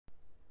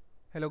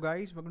Hello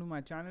guys, welcome to my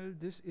channel.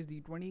 This is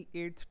the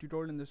 28th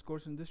tutorial in this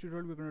course. In this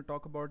tutorial we're going to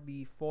talk about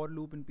the for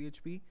loop in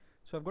PHP.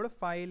 So I've got a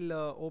file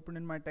open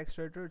in my text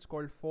editor. It's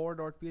called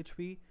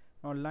for.php.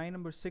 On line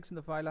number 6 in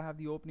the file I have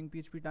the opening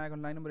PHP tag.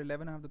 On line number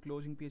 11 I have the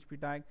closing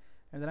PHP tag.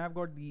 And then I've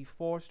got the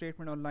for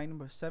statement on line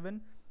number 7.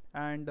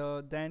 And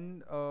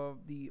then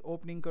the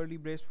opening curly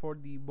brace for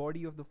the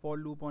body of the for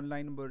loop on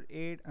line number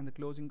 8 and the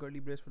closing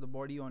curly brace for the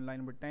body on line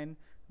number 10.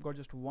 I've got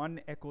just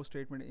one echo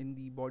statement in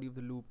the body of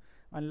the loop.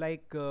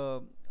 Unlike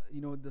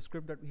the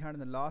script that we had in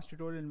the last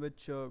tutorial, in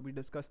which we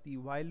discussed the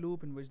while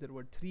loop, in which there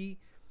were three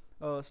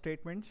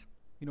statements.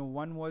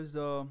 One was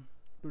to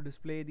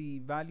display the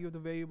value of the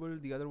variable,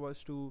 the other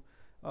was to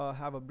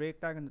have a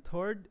break tag, and the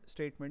third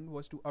statement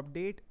was to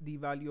update the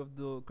value of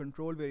the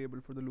control variable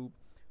for the loop,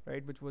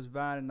 right, which was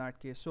var in that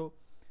case. So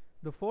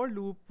the for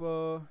loop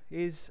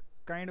is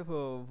kind of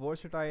a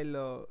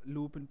versatile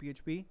loop in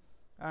PHP,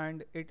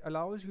 and it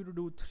allows you to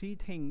do three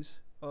things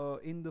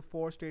in the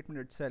for statement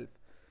itself.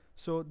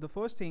 So the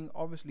first thing,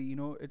 obviously,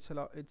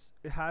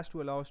 it has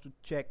to allow us to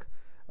check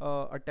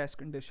a test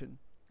condition,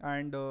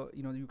 and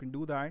you can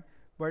do that.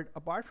 But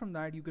apart from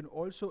that, you can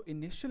also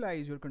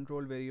initialize your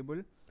control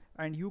variable,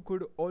 and you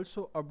could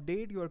also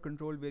update your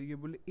control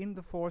variable in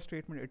the for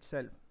statement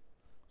itself.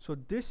 So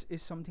this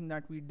is something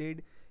that we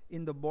did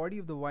in the body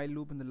of the while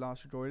loop in the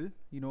last tutorial.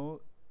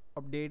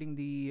 Updating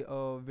the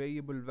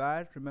variable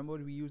var. Remember,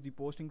 we used the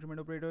post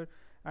increment operator,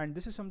 and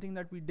this is something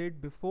that we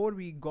did before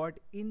we got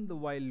in the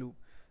while loop.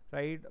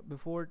 Right,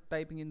 before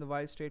typing in the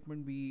while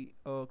statement, we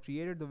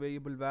created the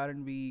variable var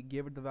and we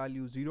gave it the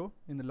value 0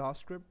 in the last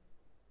script.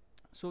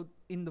 So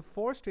in the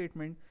for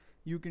statement,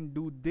 you can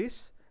do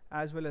this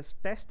as well as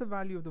test the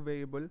value of the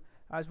variable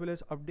as well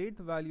as update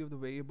the value of the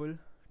variable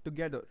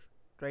together,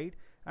 right?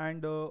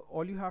 And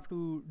all you have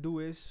to do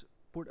is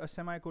put a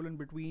semicolon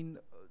between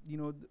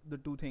the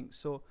two things.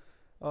 So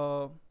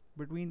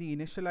between the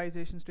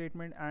initialization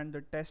statement and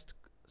the test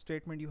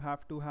statement, you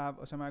have to have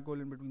a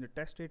semicolon. Between the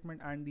test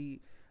statement and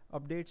the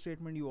update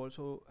statement, you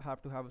also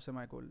have to have a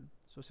semicolon.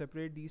 So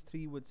separate these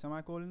three with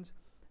semicolons,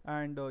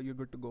 and you're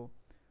good to go.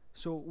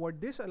 So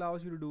what this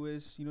allows you to do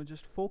is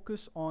just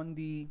focus on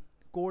the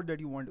code that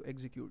you want to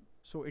execute.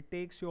 So it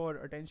takes your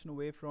attention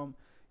away from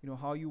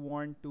how you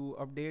want to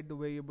update the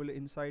variable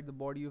inside the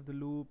body of the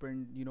loop,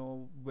 and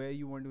where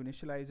you want to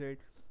initialize it.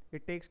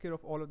 It takes care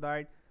of all of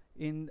that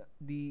in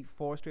the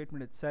for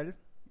statement itself.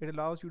 It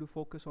allows you to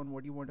focus on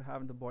what you want to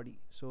have in the body.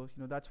 So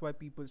that's why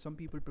some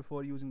people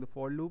prefer using the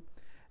for loop.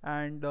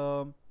 And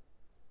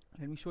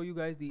let me show you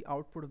guys the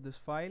output of this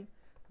file.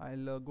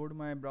 I'll go to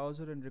my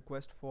browser and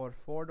request for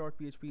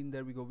for.php, and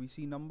there we go. We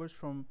see numbers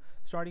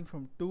starting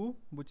from 2,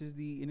 which is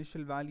the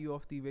initial value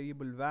of the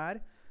variable var,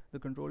 the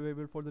control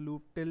variable for the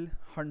loop, till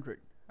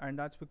 100. And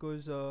that's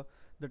because the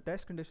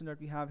test condition that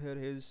we have here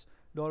is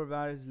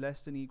 $var is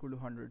less than or equal to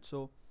 100.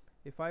 So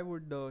if I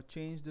would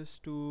change this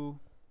to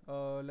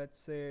let's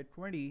say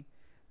 20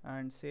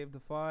 and save the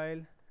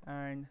file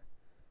and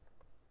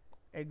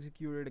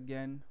execute it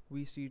again,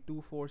 we see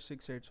 2, 4,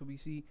 6, 8. So we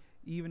see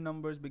even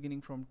numbers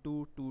beginning from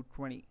 2 to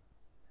 20,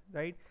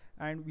 right?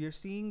 And we are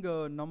seeing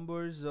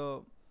numbers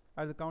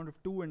at the count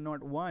of 2 and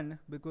not 1,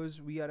 because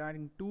we are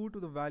adding 2 to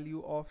the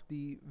value of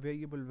the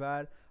variable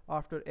var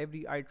after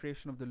every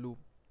iteration of the loop.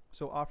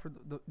 So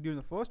during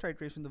the first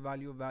iteration, the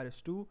value of var is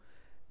 2.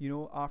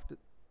 After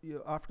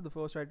the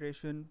first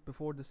iteration,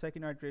 before the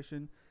second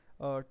iteration,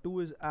 2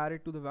 is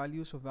added to the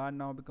value, so var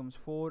now becomes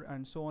 4,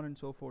 and so on and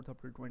so forth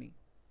up to 20.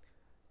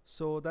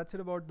 So that's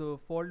it about the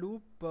for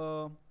loop.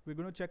 We're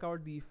going to check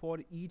out the for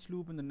each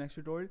loop in the next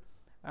tutorial,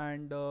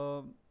 and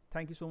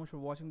thank you so much for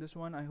watching this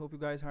one. I hope you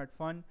guys had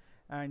fun,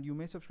 and you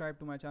may subscribe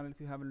to my channel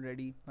if you haven't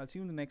already. I'll see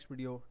you in the next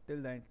video.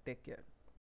 Till then, take care.